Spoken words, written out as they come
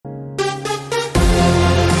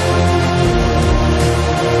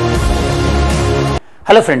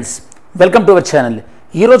Hello friends, welcome to our channel.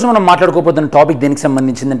 ఈరోజు మనం మాట్లాడుకోబోతున్న topic దేనికి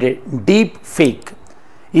సంబంధించిందంటే డీప్ ఫేక్.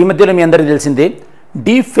 ఈ మధ్యలో మీ అందరికీ తెలిసిందే,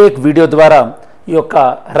 డీప్ ఫేక్ వీడియో ద్వారా ఈ యొక్క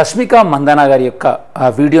రష్మిక మందానా గారి యొక్క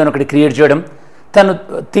వీడియోను ఒకటి క్రియేట్ చేయడం, తను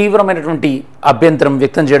తీవ్రమైనటువంటి అభ్యంతరం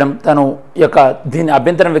వ్యక్తం చేయడం, తను యొక్క దీన్ని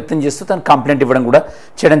అభ్యంతరం వ్యక్తం చేస్తూ తను కంప్లైంట్ ఇవ్వడం కూడా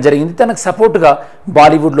చేయడం జరిగింది. తనకు సపోర్ట్గా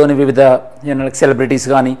బాలీవుడ్లోని వివిధ సెలబ్రిటీస్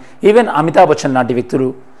కానీ, ఈవెన్ అమితాబ్ బచ్చన్ లాంటి వ్యక్తులు,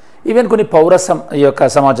 ఈవెన్ కొన్ని పౌర యొక్క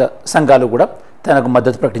సమాజ సంఘాలు కూడా తనకు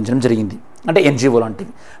మద్దతు ప్రకటించడం జరిగింది, అంటే ఎన్జిఓ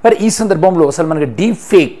లాంటివి. మరి ఈ సందర్భంలో అసలు మనకి డీప్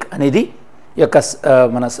ఫేక్ అనేది ఈ యొక్క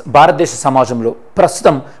మన భారతదేశ సమాజంలో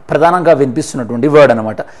ప్రస్తుతం ప్రధానంగా వినిపిస్తున్నటువంటి వర్డ్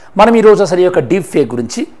అనమాట. మనం ఈరోజు అసలు ఈ యొక్క డీప్ ఫేక్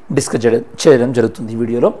గురించి డిస్కస్ చేయడం జరుగుతుంది ఈ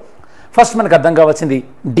వీడియోలో. ఫస్ట్ మనకు అర్థం కావాల్సింది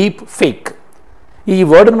డీప్ ఫేక్. ఈ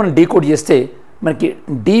వర్డ్ను మనం డీకోడ్ చేస్తే మనకి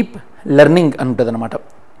డీప్ లెర్నింగ్ అని ఉంటుంది అనమాట.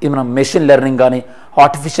 ఇది మనం మెషిన్ లెర్నింగ్ కానీ,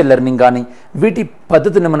 ఆర్టిఫిషియల్ లెర్నింగ్ కానీ, వీటి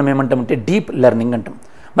పద్ధతిని మనం ఏమంటామంటే డీప్ లెర్నింగ్ అంటాం.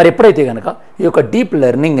 మరి ఎప్పుడైతే కనుక ఈ యొక్క డీప్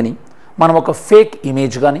లెర్నింగ్ని మనం ఒక ఫేక్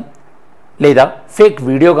ఇమేజ్ కానీ లేదా ఫేక్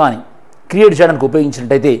వీడియో కానీ క్రియేట్ చేయడానికి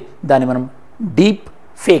ఉపయోగించినట్టయితే దాన్ని మనం డీప్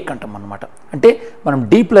ఫేక్ అంటాం అన్నమాట. అంటే మనం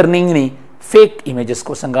డీప్ లెర్నింగ్ని ఫేక్ ఇమేజెస్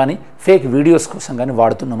కోసం కానీ, ఫేక్ వీడియోస్ కోసం కానీ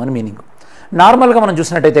వాడుతున్నామని మీనింగ్. నార్మల్గా మనం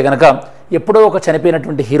చూసినట్టయితే కనుక ఎప్పుడో ఒక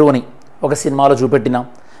చనిపోయినటువంటి హీరోని ఒక సినిమాలో చూపెట్టినా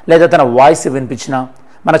లేదా తన వాయిస్ వినిపించినా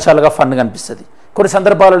మనకు చాలా ఫన్గా అనిపిస్తుంది. కొన్ని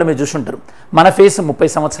సందర్భాలలో మీరు చూసుంటారు, మన ఫేస్ 30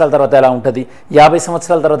 సంవత్సరాల తర్వాత ఎలా ఉంటుంది, 50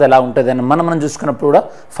 సంవత్సరాల తర్వాత ఎలా ఉంటుంది అని మనం చూసుకున్నప్పుడు కూడా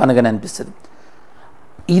ఫన్గానే అనిపిస్తుంది.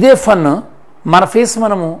 ఇదే ఫన్ మన ఫేస్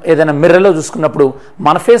మనము ఏదైనా మిర్రర్లో చూసుకున్నప్పుడు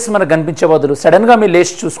మన ఫేస్ మనకు కనిపించే బదులు సడన్గా మీరు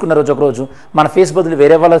లేచి చూసుకున్న రోజు ఒకరోజు మన ఫేస్ బదులు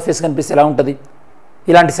వేరే వాళ్ళ ఫేస్ కనిపిస్తే ఎలా ఉంటుంది?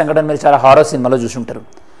 ఇలాంటి సంఘటన మీరు చాలా హారర్ సినిమాలో చూసుంటారు.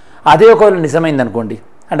 అదే ఒకవేళ నిజమైంది అనుకోండి,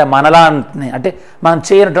 అంటే మనలా అంటే మనం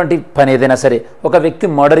చేయనటువంటి పని ఏదైనా సరే, ఒక వ్యక్తి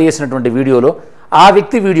మర్డర్ చేసినటువంటి వీడియోలో ఆ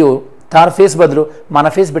వ్యక్తి వీడియో తన ఫేస్ బదులు మన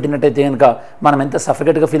ఫేస్ పెట్టినట్టయితే కనుక మనం ఎంత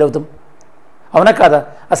సఫికేట్గా ఫీల్ అవుతాం, అవునా కాదా?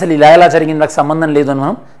 అసలు ఇలా ఎలా జరిగింది, నాకు సంబంధం లేదు అని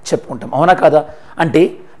మనం చెప్పుకుంటాం, అవునా కాదా? అంటే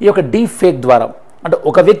ఈ యొక్క డీప్ ఫేక్ ద్వారా అంటే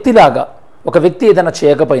ఒక వ్యక్తిలాగా ఒక వ్యక్తి ఏదైనా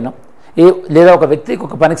చేయకపోయినా లేదా ఒక వ్యక్తికి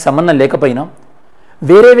ఒక పనికి సంబంధం లేకపోయినా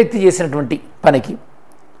వేరే వ్యక్తి చేసినటువంటి పనికి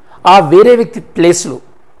ఆ వేరే వ్యక్తి ప్లేస్లో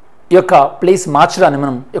ఈ యొక్క ప్లేస్ మార్చడాన్ని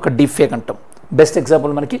మనం ఈ యొక్క డీప్ ఫేక్ అంటాం. బెస్ట్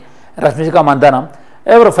ఎగ్జాంపుల్ మనకి రష్మిక మందానా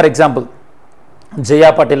ఎవరు, ఫర్ ఎగ్జాంపుల్ జయా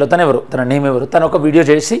పటేల్లో తను ఎవరు, తన నేమ్ ఎవరు, తను ఒక వీడియో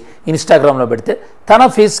చేసి ఇన్స్టాగ్రామ్లో పెడితే తన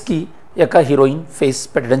ఫేస్కి యొక్క హీరోయిన్ ఫేస్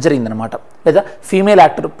పెట్టడం జరిగిందనమాట. లేదా ఫీమేల్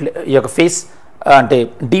యాక్టర్ ఈ యొక్క ఫేస్ అంటే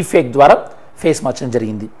డీప్ ఫేక్ ద్వారా ఫేస్ మార్చడం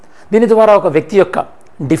జరిగింది. దీని ద్వారా ఒక వ్యక్తి యొక్క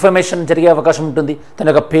డిఫమేషన్ జరిగే అవకాశం ఉంటుంది, తన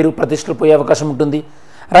యొక్క పేరు ప్రతిష్టలు పోయే అవకాశం ఉంటుంది,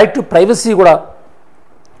 రైట్ టు ప్రైవసీ కూడా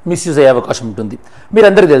మిస్యూజ్ అయ్యే అవకాశం ఉంటుంది.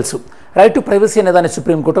 మీరందరికీ తెలుసు, రైట్ టు ప్రైవసీ అనేదాన్ని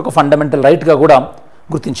సుప్రీంకోర్టు ఒక ఫండమెంటల్ రైట్గా కూడా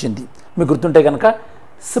గుర్తించింది. మీకు గుర్తుంటే కనుక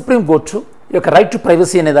సుప్రీంకోర్టు ఈ యొక్క రైట్ టు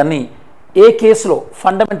ప్రైవసీ అనేదాన్ని ఏ కేసులో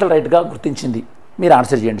ఫండమెంటల్ రైట్గా గుర్తించింది? మీరు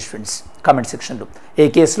ఆన్సర్ చేయండి స్టూడెంట్స్ కామెంట్ సెక్షన్లో. ఏ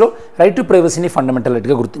కేసులో రైట్ టు ప్రైవసీని ఫండమెంటల్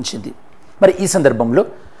రైట్గా గుర్తించింది? మరి ఈ సందర్భంలో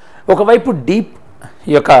ఒకవైపు డీప్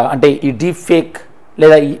ఈ యొక్క అంటే ఈ డీప్ ఫేక్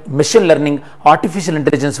లేదా ఈ మెషిన్ లెర్నింగ్ ఆర్టిఫిషియల్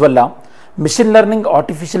ఇంటెలిజెన్స్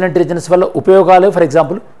వల్ల ఉపయోగాలు, ఫర్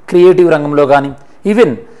ఎగ్జాంపుల్ క్రియేటివ్ రంగంలో కానీ,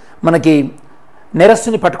 ఈవెన్ మనకి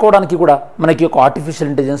నేరస్తుని పట్టుకోవడానికి కూడా మనకి ఒక ఆర్టిఫిషియల్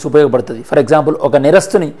ఇంటెలిజెన్స్ ఉపయోగపడుతుంది. ఫర్ ఎగ్జాంపుల్ ఒక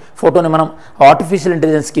నేరస్తుని ఫోటోని మనం ఆర్టిఫిషియల్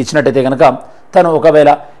ఇంటెలిజెన్స్కి ఇచ్చినట్టయితే కనుక తను ఒకవేళ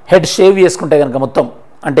హెడ్ షేవ్ చేసుకుంటే కనుక మొత్తం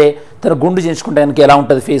అంటే తను గుండు చేయించుకుంటే కనుక ఎలా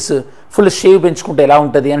ఉంటుంది, ఫేస్ ఫుల్ షేవ్ పెంచుకుంటే ఎలా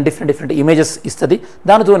ఉంటుంది అని డిఫరెంట్ ఇమేజెస్ ఇస్తుంది.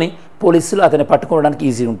 దానితోని పోలీసులు అతన్ని పట్టుకోవడానికి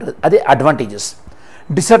ఈజీ ఉంటుంది. అదే అడ్వాంటేజెస్.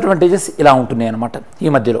 డిసడ్వాంటేజెస్ ఇలా ఉంటున్నాయి అన్నమాట ఈ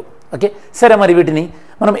మధ్యలో. ఓకే, సరే, మరి వీటిని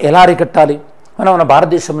మనం ఎలా అరికట్టాలి? మన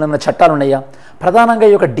భారతదేశంలో ఏమైనా చట్టాలు ఉన్నాయా? ప్రధానంగా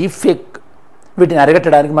ఈ యొక్క డీప్ ఫేక్ వీటిని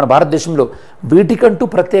అరికట్టడానికి మన భారతదేశంలో వీటికంటూ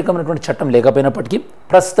ప్రత్యేకమైనటువంటి చట్టం లేకపోయినప్పటికీ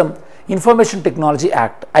ప్రస్తుతం ఇన్ఫర్మేషన్ టెక్నాలజీ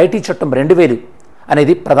యాక్ట్ ఐటీ చట్టం 2000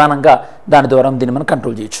 అనేది ప్రధానంగా దాని ద్వారా దీన్ని మనం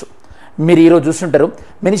కంట్రోల్ చేయొచ్చు. మీరు ఈరోజు చూస్తుంటారు,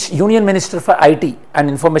 union minister for IT and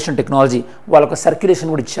information technology వాళ్ళొక సర్క్యులేషన్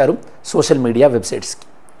కూడా ఇచ్చారు సోషల్ మీడియా వెబ్సైట్స్కి.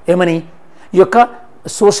 ఏమని? ఈ యొక్క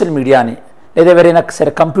సోషల్ మీడియాని లేదా ఎవరైనా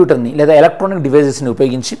సరే కంప్యూటర్ని లేదా ఎలక్ట్రానిక్ డివైజెస్ని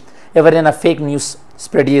ఉపయోగించి ఎవరైనా ఫేక్ న్యూస్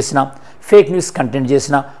స్ప్రెడ్ చేసినా, ఫేక్ న్యూస్ కంటెంట్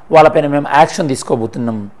చేసినా వాళ్ళపైన మేము యాక్షన్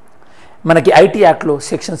తీసుకోబోతున్నాం. మనకి ఐటీ యాక్ట్లో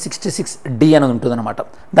సెక్షన్ 66D అనేది ఉంటుందన్నమాట.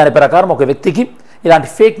 దాని ప్రకారం ఒక వ్యక్తికి ఇలాంటి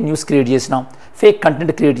ఫేక్ న్యూస్ క్రియేట్ చేసినా, ఫేక్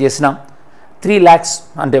కంటెంట్ క్రియేట్ చేసినా 3 lakhs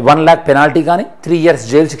అంటే 1 lakh పెనాల్టీ కానీ 3 years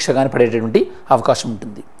జైలు శిక్ష కానీ పడేటటువంటి అవకాశం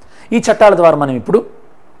ఉంటుంది. ఈ చట్టాల ద్వారా మనం ఇప్పుడు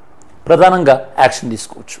ప్రధానంగా యాక్షన్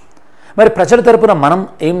తీసుకోవచ్చు. మరి ప్రజల తరపున మనం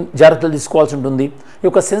ఏం జాగ్రత్తలు తీసుకోవాల్సి ఉంటుంది? ఈ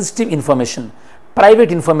యొక్క సెన్సిటివ్ ఇన్ఫర్మేషన్,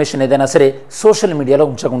 ప్రైవేట్ ఇన్ఫర్మేషన్ ఏదైనా సరే సోషల్ మీడియాలో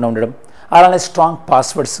ఉంచకుండా ఉండడం, అలానే స్ట్రాంగ్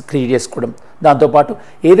పాస్వర్డ్స్ క్రియేట్ చేసుకోవడం, దాంతోపాటు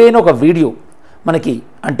ఏదైనా ఒక వీడియో మనకి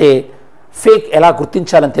అంటే ఫేక్ ఎలా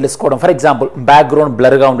గుర్తించాలని తెలుసుకోవడం. ఫర్ ఎగ్జాంపుల్ బ్యాక్గ్రౌండ్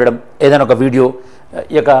బ్లర్గా ఉండడం, ఏదైనా ఒక వీడియో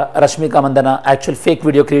ఈ యొక్క Rashmika Mandanna actual fake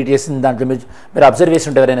video create చేసిన దాంట్లో మీరు అబ్జర్వ్ చేసి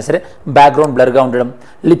ఉంటే ఎవరైనా సరే బ్యాక్గ్రౌండ్ బ్లర్గా ఉండడం,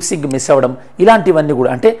 లిప్సింగ్ మిస్ అవ్వడం, ఇలాంటివన్నీ కూడా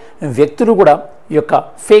అంటే వ్యక్తులు కూడా ఈ యొక్క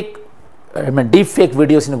ఫేక్ డీప్ ఫేక్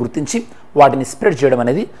వీడియోస్ని గుర్తించి వాటిని స్ప్రెడ్ చేయడం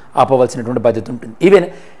అనేది ఆపవలసినటువంటి బాధ్యత ఉంటుంది. ఈవెన్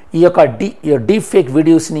ఈ యొక్క డీప్ ఫేక్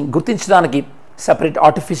వీడియోస్ని గుర్తించడానికి సపరేట్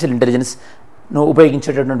ఆర్టిఫిషియల్ ఇంటెలిజెన్స్ను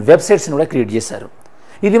ఉపయోగించేటటువంటి వెబ్సైట్స్ని కూడా క్రియేట్ చేశారు.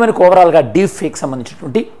 ఇది మనకు ఓవరాల్గా డీప్ ఫేక్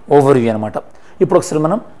సంబంధించినటువంటి ఓవర్వ్యూ అనమాట. ఇప్పుడు ఒకసారి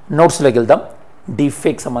మనం నోట్స్లోకి వెళ్దాం. డీప్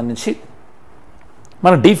ఫేక్ సంబంధించి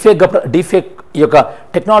మన డీప్ ఫేక్ ఈ యొక్క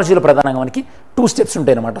టెక్నాలజీలో ప్రధానంగా మనకి 2 స్టెప్స్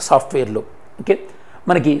ఉంటాయి అన్నమాట సాఫ్ట్వేర్లో. ఓకే,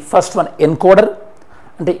 మనకి ఫస్ట్ వన్ ఎన్కోడర్.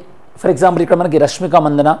 అంటే ఫర్ ఎగ్జాంపుల్ ఇక్కడ మనకి రష్మిక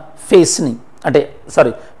మందన ఫేస్ని అంటే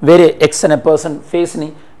వేరే ఎక్స్ అనే పర్సన్ ఫేస్ని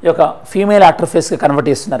ఈ యొక్క ఫీమేల్ యాక్టర్ ఫేస్గా కన్వర్ట్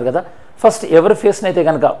చేస్తున్నారు కదా. ఫస్ట్ ఎవరి ఫేస్ని అయితే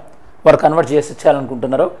కనుక వారు కన్వర్ట్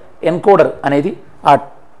చేయాలనుకుంటున్నారో ఎన్కోడర్ అనేది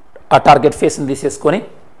ఆ టార్గెట్ ఫేస్ని తీసేసుకొని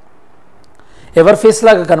ఎవరి ఫేస్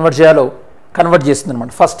లాగా కన్వర్ట్ చేస్తుంది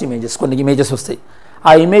అనమాట. ఫస్ట్ కొన్ని ఇమేజెస్ వస్తాయి.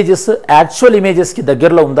 ఆ ఇమేజెస్ యాక్చువల్ ఇమేజెస్కి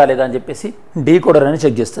దగ్గరలో ఉందా లేదా అని చెప్పేసి డీకోడర్ అని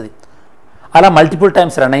చెక్ చేస్తుంది. అలా మల్టిపుల్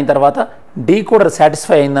టైమ్స్ రన్ అయిన తర్వాత డీకోడర్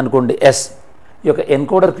సాటిస్ఫై అయిందనుకోండి, ఎస్ ఈ యొక్క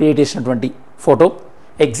ఎన్కోడర్ క్రియేట్ చేసినటువంటి ఫోటో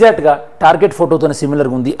ఎగ్జాక్ట్గా టార్గెట్ ఫోటోతో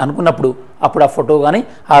సిమిలర్గా ఉంది అనుకున్నప్పుడు అప్పుడు ఆ ఫోటో కానీ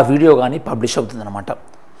ఆ వీడియో కానీ పబ్లిష్ అవుతుంది అనమాట.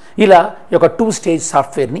 ఇలా ఈ యొక్క 2 స్టేజ్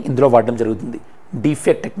సాఫ్ట్వేర్ని ఇందులో వాడడం జరుగుతుంది డీప్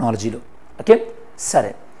ఫేక్ టెక్నాలజీలో. ఓకే,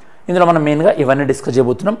 సరే, ఇందులో మనం మెయిన్గా ఇవన్నీ డిస్కస్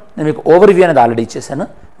చేయబోతున్నాం. నేను మీకు ఓవర్వ్యూ అనేది ఆల్రెడీ ఇచ్చేసాను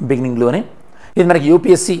బిగినింగ్లోనే. ఇది మనకి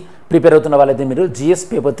యూపీఎస్సీ ప్రిపేర్ అవుతున్న వాళ్ళైతే మీరు GS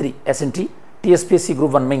paper 3 SNT, TSPSC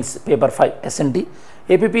group 1 mains paper 5 SNT,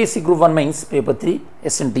 APPSC group 1 mains paper 3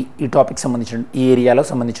 SNT, ఈ టాపిక్ సంబంధించిన ఈ ఏరియాలో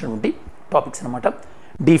సంబంధించినటువంటి టాపిక్స్ అనమాట.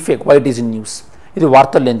 Deep fake white is in news, ఇది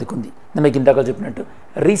వార్తల్లో ఎందుకుంది. నేను మీకు ఇందాక చెప్పినట్టు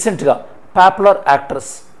రీసెంట్గా popular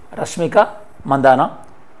actress Rashmika Mandanna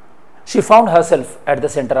she found her self at the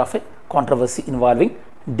centre of a controversy involving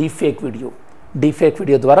deep fake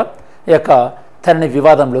video ద్వారా ఈ యొక్క తనని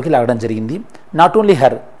వివాదంలోకి లాగడం జరిగింది. నాట్ ఓన్లీ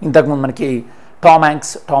హర్, ఇంతకుముందు మనకి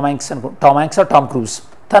టామ్ క్రూజ్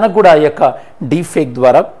తనకు కూడా ఈ యొక్క డీప్ ఫేక్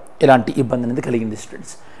ద్వారా ఎలాంటి ఇబ్బంది అనేది కలిగింది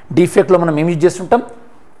స్టూడెంట్స్. డీప్ ఫేక్లో మనం ఏం యూజ్ చేస్తుంటాం,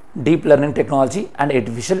 deep learning technology and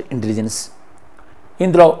artificial intelligence.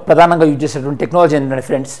 ఇందులో ప్రధానంగా యూజ్ చేసేటువంటి టెక్నాలజీ ఏంటంటే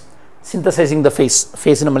ఫ్రెండ్స్, సింథసైజింగ్ ద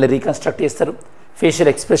ఫేస్ను మళ్ళీ రీకన్స్ట్రక్ట్ చేస్తారు, ఫేషియల్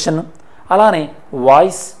ఎక్స్ప్రెషన్, అలానే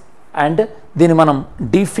వాయిస్, అండ్ దీన్ని మనం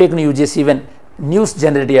డీప్ ఫేక్ను యూజ్ చేసి ఈవెన్ న్యూస్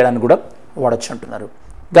జనరేట్ చేయడానికి కూడా వాడచ్చు అంటున్నారు.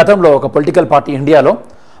 గతంలో ఒక పొలిటికల్ పార్టీ ఇండియాలో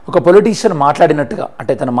ఒక పొలిటీషియన్ మాట్లాడినట్టుగా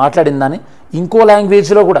అంటే తను మాట్లాడిన దాన్ని ఇంకో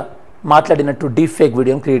లాంగ్వేజ్లో కూడా మాట్లాడినట్టు డీప్ ఫేక్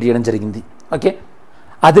వీడియోని క్రియేట్ చేయడం జరిగింది. ఓకే,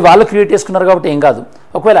 అది వాళ్ళు క్రియేట్ చేసుకున్నారు కాబట్టి ఏం కాదు.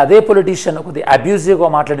 ఒకవేళ అదే పొలిటీషియన్ కొద్దిగా అబ్యూజివ్గా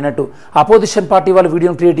మాట్లాడినట్టు అపోజిషన్ పార్టీ వాళ్ళు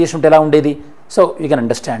వీడియోని క్రియేట్ చేసి ఉంటే ఎలా ఉండేది. So you can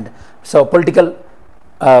understand so political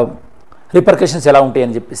repercussions ఎలా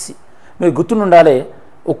ఉంటాయని చెప్పేసి మీరు గుర్తుండాలి.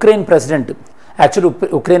 ఉక్రెయిన్ ప్రెసిడెంట్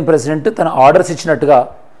తన ఆర్డర్స్ ఇచ్చినట్టుగా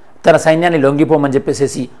తన సైన్యాన్ని లొంగిపోమని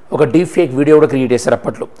చెప్పేసి ఒక డీప్ ఫేక్ వీడియో కూడా క్రియేట్ చేశారు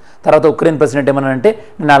అప్పట్లో. తర్వాత ఉక్రెయిన్ ప్రెసిడెంట్ ఏమన్నారంటే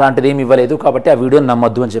నేను అలాంటిది ఏమి ఇవ్వలేదు కాబట్టి ఆ వీడియోని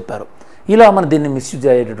నమ్మొద్దు అని చెప్పారు. ఇలా మనం దీన్ని మిస్యూజ్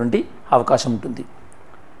అయ్యేటటువంటి అవకాశం ఉంటుంది.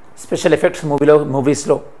 స్పెషల్ ఎఫెక్ట్స్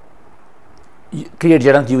మూవీస్లో క్రియేట్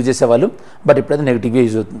చేయడానికి యూజ్ చేసేవాళ్ళు, బట్ ఇప్పుడైతే నెగిటివ్గా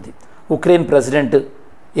యూజ్ అవుతుంది. ఉక్రెయిన్ ప్రెసిడెంట్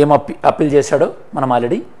ఏం అప్పీల్ చేశాడో మనం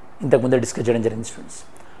ఆల్రెడీ ఇంతకుముందే డిస్కస్ చేయడం జరిగింది students.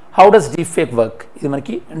 How does deep fake work? ఇది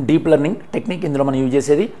మనకి డీప్ లెర్నింగ్ టెక్నిక్. ఇందులో మనం యూజ్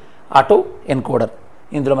చేసేది ఆటో ఎన్కోడర్.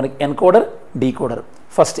 ఇందులో మనకి ఎన్కోడర్, డీకోడర్,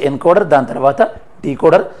 ఫస్ట్ ఎన్కోడర్, దాని తర్వాత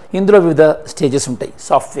డీకోడర్. ఇందులో వివిధ స్టేజెస్ ఉంటాయి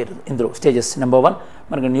సాఫ్ట్వేర్. ఇందులో స్టేజెస్ నెంబర్ 1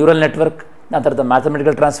 మనకి న్యూరల్ నెట్వర్క్, దాని తర్వాత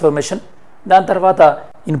మ్యాథమెటికల్ ట్రాన్స్ఫర్మేషన్, దాని తర్వాత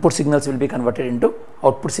input signals will be converted into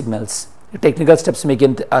output signals. Technical steps మీకు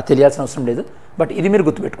ఏం తెలియాల్సిన అవసరం లేదు, బట్ ఇది మీరు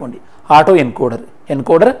గుర్తుపెట్టుకోండి. ఆటో ఎన్కోడర్,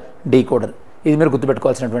 డీకోడర్, ఇది మీరు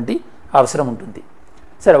గుర్తుపెట్టుకోవాల్సినటువంటి అవసరం ఉంటుంది.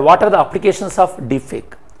 సరే, what are the applications of deep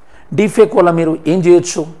fake? Deep fake వల్ల మీరు ఏం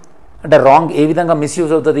చేయొచ్చు అంటే రాంగ్ ఏ విధంగా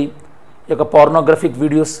మిస్యూజ్ అవుతుంది. ఈ యొక్క పోర్నోగ్రఫిక్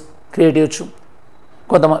వీడియోస్ క్రియేట్ చేయొచ్చు,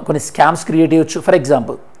 కొన్ని స్కామ్స్ క్రియేట్ చేయొచ్చు. ఫర్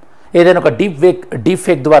ఎగ్జాంపుల్, ఏదైనా ఒక డీప్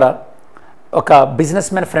ఫేక్ ద్వారా ఒక బిజినెస్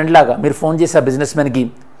మ్యాన్ ఫ్రెండ్ లాగా మీరు ఫోన్ చేసి ఆ బిజినెస్ మ్యాన్కి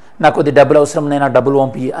నాకు కొద్ది డబ్బులు అవసరం, నేను ఆ డబ్బులు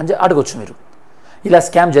పంపి అని అడగొచ్చు మీరు. ఇలా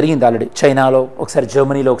స్కామ్ జరిగింది ఆల్రెడీ చైనాలో ఒకసారి,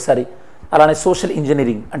 జర్మనీలో ఒకసారి. అలానే సోషల్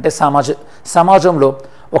ఇంజనీరింగ్ అంటే సమాజంలో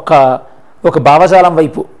ఒక భావజాలం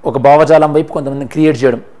వైపు కొంతమందిని క్రియేట్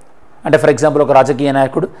చేయడం. అంటే ఫర్ ఎగ్జాంపుల్ ఒక రాజకీయ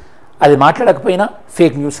నాయకుడు అది మాట్లాడకపోయినా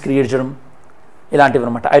ఫేక్ న్యూస్ క్రియేట్ చేయడం, ఇలాంటివి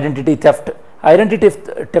అనమాట. ఐడెంటిటీ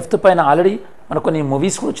థెఫ్ట్ పైన ఆల్రెడీ మనకు కొన్ని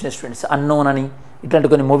మూవీస్ కూడా వచ్చినాయి స్టూడెంట్స్, అన్నోన్ అని ఇట్లాంటి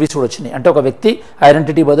కొన్ని మూవీస్ కూడా వచ్చినాయి. అంటే ఒక వ్యక్తి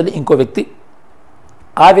ఐడెంటిటీ బదులు ఇంకో వ్యక్తి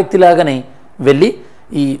ఆ వ్యక్తిలాగానే వెళ్ళి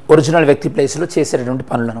ఈ ఒరిజినల్ వ్యక్తి ప్లేస్లో చేసేటటువంటి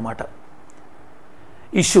పనులు అనమాట.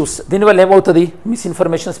 ఇష్యూస్ దీనివల్ల ఏమవుతుంది,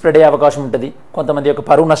 మిస్ఇన్ఫర్మేషన్ స్ప్రెడ్ అయ్యే అవకాశం ఉంటుంది, కొంతమంది యొక్క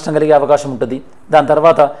పరువు నష్టం కలిగే అవకాశం ఉంటుంది. దాని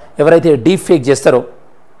తర్వాత ఎవరైతే డీప్ ఫేక్ చేస్తారో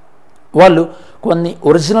వాళ్ళు కొన్ని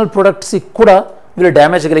ఒరిజినల్ ప్రొడక్ట్స్కి కూడా వీళ్ళు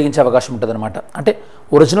డ్యామేజ్ కలిగించే అవకాశం ఉంటుందన్నమాట. అంటే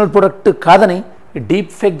ఒరిజినల్ ప్రోడక్ట్ కాదని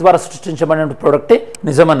డీప్ ఫేక్ ద్వారా సృష్టించబడిన ప్రోడక్టే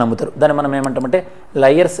నిజమని నమ్ముతారు. దాన్ని మనం ఏమంటామంటే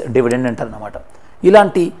లయర్స్ డివిడెండ్ అంటారు అన్నమాట.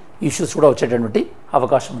 ఇలాంటి ఇష్యూస్ కూడా వచ్చేటటువంటి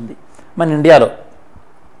అవకాశం ఉంది. మన ఇండియాలో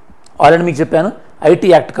ఆల్రెడీ మీకు చెప్పాను, ఐటీ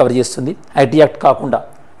యాక్ట్ కవర్ చేస్తుంది. ఐటీ యాక్ట్ కాకుండా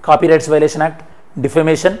copyrights violation act,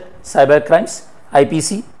 defamation, cyber crimes,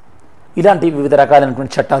 IPC ఇలాంటి వివిధ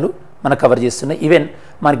రకాలైనటువంటి చట్టాలు మనకు కవర్ చేస్తున్నాయి. ఈవెన్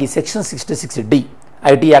మనకి సెక్షన్ 66D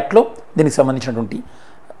ఐటీ యాక్ట్లో దీనికి సంబంధించినటువంటి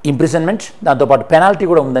ఇంప్రిజన్మెంట్, దాంతోపాటు పెనాల్టీ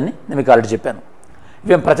కూడా ఉందని నేను మీకు ఆల్రెడీ చెప్పాను.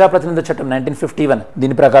 ఈవెన్ ప్రజాప్రతినిధుల చట్టం 1951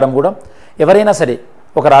 దీని ప్రకారం కూడా ఎవరైనా సరే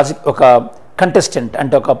ఒక కంటెస్టెంట్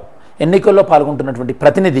అంటే ఒక ఎన్నికల్లో పాల్గొంటున్నటువంటి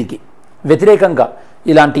ప్రతినిధికి వ్యతిరేకంగా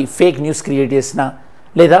ఇలాంటి ఫేక్ న్యూస్ క్రియేట్ చేసినా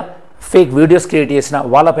లేదా ఫేక్ వీడియోస్ క్రియేట్ చేసినా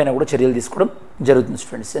వాళ్ళపైన కూడా చర్యలు తీసుకోవడం జరుగుతుంది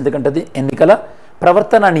స్టూడెంట్స్. ఎందుకంటే అది ఎన్నికల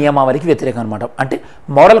ప్రవర్తన నియమావళికి వ్యతిరేకం అనమాట. అంటే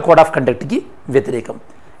మోడల్ కోడ్ ఆఫ్ కండక్ట్కి వ్యతిరేకం.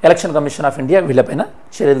 ఎలక్షన్ కమిషన్ ఆఫ్ ఇండియా వీళ్ళపైన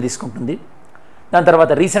చర్యలు తీసుకుంటుంది. దాని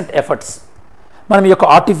తర్వాత రీసెంట్ ఎఫర్ట్స్, మనం ఈ యొక్క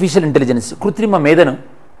ఆర్టిఫిషియల్ ఇంటెలిజెన్స్ కృత్రిమ మేధను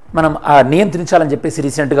మనం నియంత్రించాలని చెప్పేసి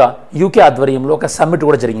రీసెంట్గా యూకే ఆధ్వర్యంలో ఒక సమ్మిట్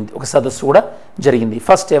కూడా జరిగింది, ఒక సదస్సు కూడా జరిగింది.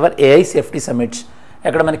 First ever AI safety summits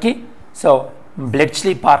ఎక్కడ మనకి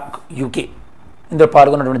బ్లెడ్స్లీ పార్క్ యూకే. ఇందులో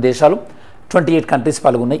పాల్గొన్నటువంటి దేశాలు 28 కంట్రీస్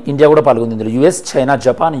పాల్గొన్నాయి. ఇండియా కూడా పాల్గొంది. ఇందులో US, China,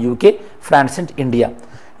 Japan, UK, France and India.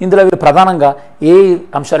 ఇందులో వీళ్ళు ప్రధానంగా ఏ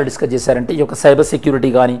అంశాలు డిస్కస్ చేశారంటే ఈ యొక్క సైబర్ సెక్యూరిటీ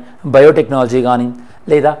కానీ, బయోటెక్నాలజీ కానీ,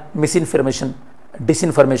 లేదా మిస్ఇన్ఫర్మేషన్,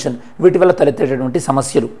 డిస్ఇన్ఫర్మేషన్ వీటి వల్ల తలెత్తేటటువంటి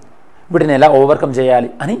సమస్యలు, వీటిని ఎలా ఓవర్కమ్ చేయాలి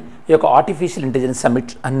అని ఈ యొక్క ఆర్టిఫిషియల్ ఇంటెలిజెన్స్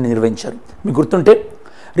సమ్మిట్ అని నిర్వహించారు. మీకు గుర్తుంటే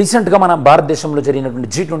రీసెంట్గా మన భారతదేశంలో జరిగినటువంటి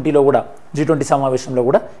G20 సమావేశంలో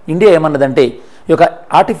కూడా ఇండియా ఏమన్నదంటే ఈ యొక్క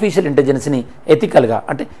ఆర్టిఫిషియల్ ఇంటెలిజెన్స్ని ఎథికల్గా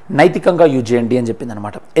అంటే నైతికంగా యూజ్ చేయండి అని చెప్పింది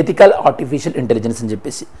అనమాట. ఎథికల్ ఆర్టిఫిషియల్ ఇంటెలిజెన్స్ అని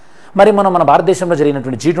చెప్పేసి. మరి మన భారతదేశంలో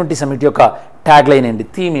జరిగినటువంటి G20 సమ్మిట్ యొక్క ట్యాగ్ లైన్ ఏంటి,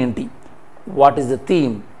 థీమ్ ఏంటి, what is the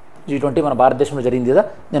theme? G20 మన భారతదేశంలో జరిగింది కదా,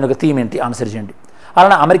 నేను ఒక థీమ్ ఏంటి ఆన్సర్ చేయండి.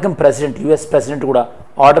 అలానే అమెరికన్ ప్రెసిడెంట్, యుఎస్ ప్రెసిడెంట్ కూడా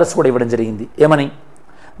ఆర్డర్స్ కూడా ఇవ్వడం జరిగింది. ఏమని?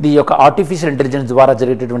 ఈ యొక్క ఆర్టిఫిషియల్ ఇంటెలిజెన్స్ ద్వారా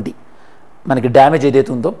జరిగేటటువంటి మనకి డ్యామేజ్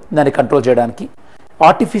ఏదైతే ఉందో దాన్ని కంట్రోల్ చేయడానికి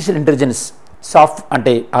ఆర్టిఫిషియల్ ఇంటెలిజెన్స్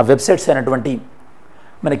అంటే ఆ వెబ్సైట్స్ అయినటువంటి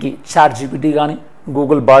మనకి ChatGPT కానీ,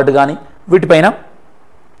 గూగుల్ బార్డ్ కానీ వీటిపైన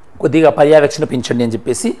కొద్దిగా పర్యవేక్షణ పెంచండి అని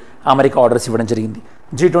చెప్పేసి అమెరికా ఆర్డర్స్ ఇవ్వడం జరిగింది.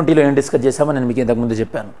 G20లో ఏం డిస్కస్ చేశామో నేను మీకు ఇంతకుముందు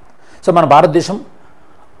చెప్పాను. సో మన భారతదేశం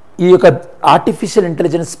ఈ యొక్క ఆర్టిఫిషియల్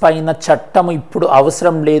ఇంటెలిజెన్స్ పైన చట్టం ఇప్పుడు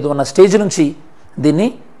అవసరం లేదు అన్న స్టేజ్ నుంచి దీన్ని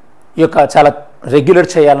ఈ యొక్క చాలా రెగ్యులేట్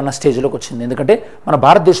చేయాలన్న స్టేజ్లోకి వచ్చింది. ఎందుకంటే మన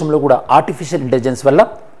భారతదేశంలో కూడా ఆర్టిఫిషియల్ ఇంటెలిజెన్స్ వల్ల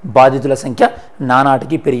బాధితుల సంఖ్య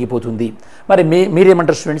నానాటికి పెరిగిపోతుంది. మరి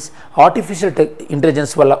మీరేమంటారు స్టూడెంట్స్? ఆర్టిఫిషియల్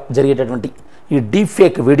ఇంటెలిజెన్స్ వల్ల జరిగేటటువంటి ఈ డీప్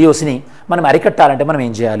ఫేక్ వీడియోస్ని మనం అరికట్టాలంటే మనం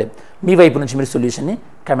ఏం చేయాలి? మీ వైపు నుంచి మీరు సొల్యూషన్ని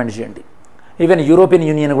కమెంట్ చేయండి. ఈవెన్ యూరోపియన్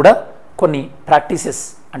యూనియన్ కూడా కొన్ని ప్రాక్టీసెస్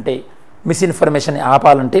అంటే మిస్ఇన్ఫర్మేషన్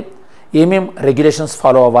ఆపాలంటే ఏమేం రెగ్యులేషన్స్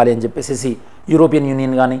ఫాలో అవ్వాలి అని చెప్పేసి యూరోపియన్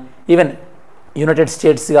యూనియన్ కానీ ఈవెన్ యునైటెడ్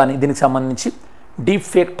స్టేట్స్ కానీ దీనికి సంబంధించి deep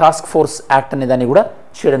fake task force act అనే దాన్ని కూడా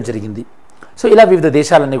చేయడం జరిగింది. సో ఇలా వివిధ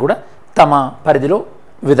దేశాలన్నీ కూడా తమ పరిధిలో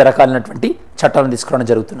వివిధ రకాలైనటువంటి చట్టాలను తీసుకురావడం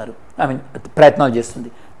జరుగుతున్నారు, ప్రయత్నాలు చేస్తుంది.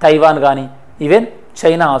 తైవాన్ కానీ even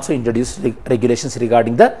China also introduce regulations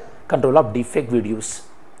regarding the control of deep fake videos.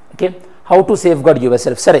 Okay, how to safe gourd your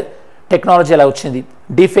self. సరే, టెక్నాలజీ ఎలా వచ్చింది,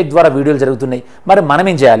 డీప్ ఫేక్ ద్వారా వీడియోలు జరుగుతున్నాయి, మరి మనం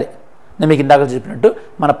ఏం చేయాలి? నేను మీకు ఇందాక చెప్పినట్టు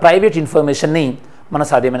మన ప్రైవేట్ ఇన్ఫర్మేషన్ని మన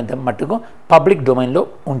సాధ్యమైనంత మట్టుకు పబ్లిక్ డొమైన్లో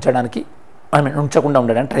ఉంచకుండా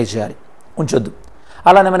ఉండడానికి ట్రై చేయాలి, ఉంచొద్దు.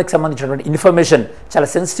 అలానే మనకి సంబంధించినటువంటి ఇన్ఫర్మేషన్, చాలా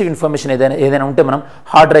సెన్సిటివ్ ఇన్ఫర్మేషన్ ఏదైనా ఉంటే మనం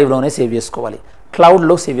హార్డ్ డ్రైవ్లోనే సేవ్ చేసుకోవాలి,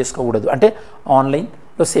 క్లౌడ్లో సేవ్ చేసుకోకూడదు, అంటే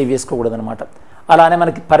ఆన్లైన్లో సేవ్ చేసుకోకూడదు అనమాట. అలానే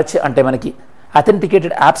మనకి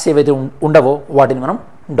అథెంటికేటెడ్ యాప్స్ ఏవైతే ఉండవో వాటిని మనం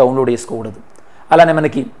డౌన్లోడ్ చేసుకోకూడదు. అలానే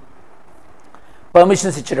మనకి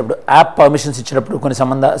పర్మిషన్స్ ఇచ్చేటప్పుడు, యాప్ పర్మిషన్స్ ఇచ్చేటప్పుడు కొన్ని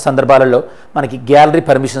సందర్భాలలో మనకి గ్యాలరీ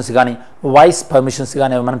పర్మిషన్స్ కానీ, వాయిస్ పర్మిషన్స్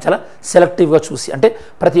కానీ మనం చాలా సెలెక్టివ్గా చూసి, అంటే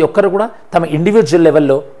ప్రతి ఒక్కరు కూడా తమ ఇండివిజువల్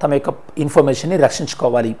లెవెల్లో తమ యొక్క ఇన్ఫర్మేషన్ని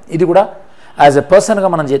రక్షించుకోవాలి. ఇది కూడా యాజ్ ఎ పర్సన్గా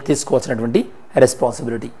మనం తీసుకోవాల్సినటువంటి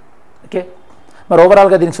రెస్పాన్సిబిలిటీ. ఓకే, మరి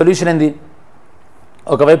ఓవరాల్గా దీనికి సొల్యూషన్ ఏంది?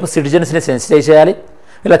 ఒకవైపు సిటిజన్స్ని సెన్సిటైజ్ చేయాలి,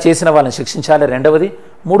 ఇలా చేసిన వాళ్ళని శిక్షించాలి.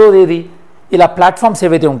 మూడవది ఏది? ఇలా ప్లాట్ఫామ్స్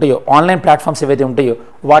ఏవైతే ఉంటాయో, ఆన్లైన్ ప్లాట్ఫామ్స్ ఏవైతే ఉంటాయో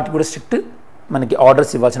వాటికి కూడా స్ట్రిక్ట్ మనకి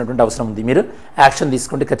ఆర్డర్స్ ఇవ్వాల్సినటువంటి అవసరం ఉంది. మీరు యాక్షన్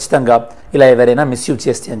తీసుకుంటే ఖచ్చితంగా ఇలా ఎవరైనా మిస్యూజ్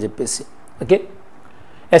చేస్తే అని చెప్పేసి. ఓకే,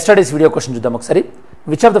 ఎస్టర్డేస్ వీడియో క్వశ్చన్ చూద్దాం ఒకసారి.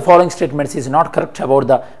 Which of the following statements is not correct about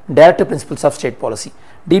the direct principles of state policy?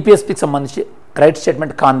 డిపిఎస్పికి సంబంధించి రైట్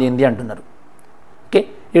స్టేట్మెంట్ కాంది ఏంది అంటున్నారు. ఓకే,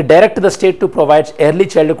 ఈ direct the state to provide early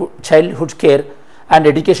childhood care and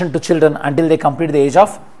education to children until they complete the age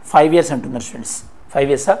of 5 years అంటున్నారు students. 5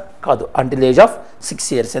 years కాదు, until the age of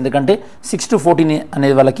 6 years. ఎందుకంటే 6 to 14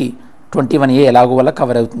 అనేది వాళ్ళకి 21A ఎలాగో వల్ల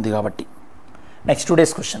కవర్ అవుతుంది కాబట్టి. Next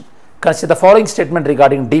today's question. Consider the following statement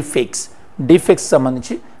regarding deep fakes. డీఫేక్స్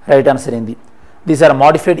సంబంధించి రైట్ ఆన్సర్ ఏంది? These are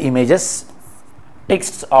modified images,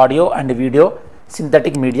 text, audio and video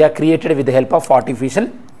synthetic media created with the help of artificial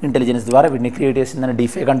intelligence ద్వారా వీటిని create చేసిందని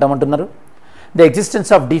deepfake అంటామంటున్నారు. The existence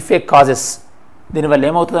of deepfake causes, దీనివల్ల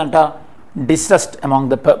ఏమవుతుందంట? Distrust among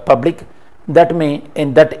the public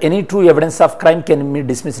that any true evidence of crime can be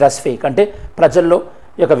dismissed as fake, అంటే ప్రజల్లో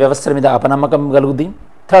ఈ యొక్క వ్యవస్థల మీద అపనమ్మకం కలుగుద్ది.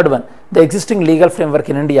 Third one, the existing legal framework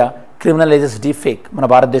in India క్రిమినలైజెస్ deepfake, మన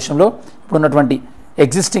భారతదేశంలో ఇప్పుడున్నటువంటి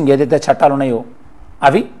ఎగ్జిస్టింగ్ ఏదైతే చట్టాలు ఉన్నాయో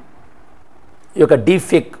అవి ఈ యొక్క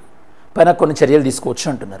డీఫేక్ పైన కొన్ని చర్యలు తీసుకోవచ్చు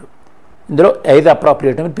అంటున్నారు. ఇందులో ఏది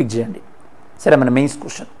అప్రాప్రియేట్ అని పిక్ చేయండి. సరే, మన mains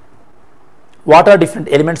question, what are different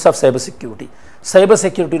elements of cyber security? Cyber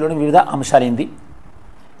సెక్యూరిటీలోని వివిధ అంశాలు ఏంది?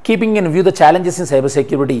 Keeping in view the challenges in cyber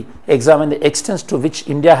security, examine the x tends to which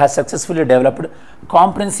India has successfully developed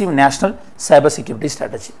comprehensive national cyber security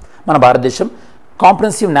strategy. మన భారతదేశం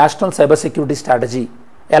comprehensive national cyber security strategy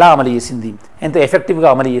ఎలా అమలు చేసింది, ఎంత ఎఫెక్టివ్గా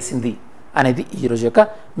అమలు చేసింది అనేది ఈరోజు యొక్క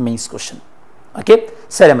మెయిన్స్ క్వశ్చన్. ఓకే,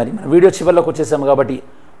 సరే, మరి మన వీడియో చివరిలోకి వచ్చేసాము కాబట్టి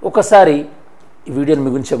ఒకసారి ఈ వీడియోని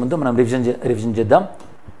ముగించే ముందు మనం రివిజన్ చేద్దాం.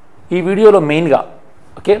 ఈ వీడియోలో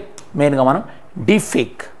మెయిన్గా మనం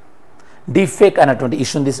డీఫేక్ అనేటువంటి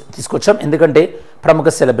ఇష్యూని తీసుకొచ్చాం. ఎందుకంటే ప్రముఖ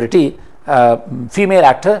celebrity female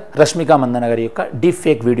actor Rashmika Mandanna గారి యొక్క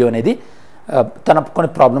డీఫేక్ వీడియో అనేది తన కొన్ని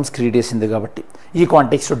ప్రాబ్లమ్స్ క్రియేట్ చేసింది కాబట్టి ఈ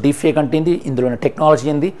కాంటెక్స్లో డీఫేక్ అంటే ఏంది, ఇందులో టెక్నాలజీ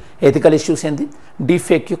ఏంది, ఎథికల్ ఇష్యూస్ ఏంది,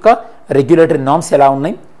 డీఫేక్ యొక్క రెగ్యులేటరీ నార్మ్స్ ఎలా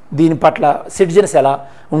ఉన్నాయి, దీని పట్ల సిటిజన్స్ ఎలా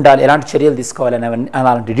ఉండాలి, ఎలాంటి చర్యలు తీసుకోవాలి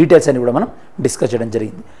అలాంటి డీటెయిల్స్ అని కూడా మనం డిస్కస్ చేయడం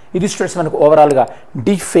జరిగింది. ఇది స్టూడెంట్స్ మనకు ఓవరాల్గా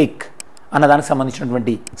డీఫేక్ అన్నదానికి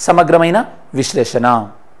సంబంధించినటువంటి సమగ్రమైన విశ్లేషణ.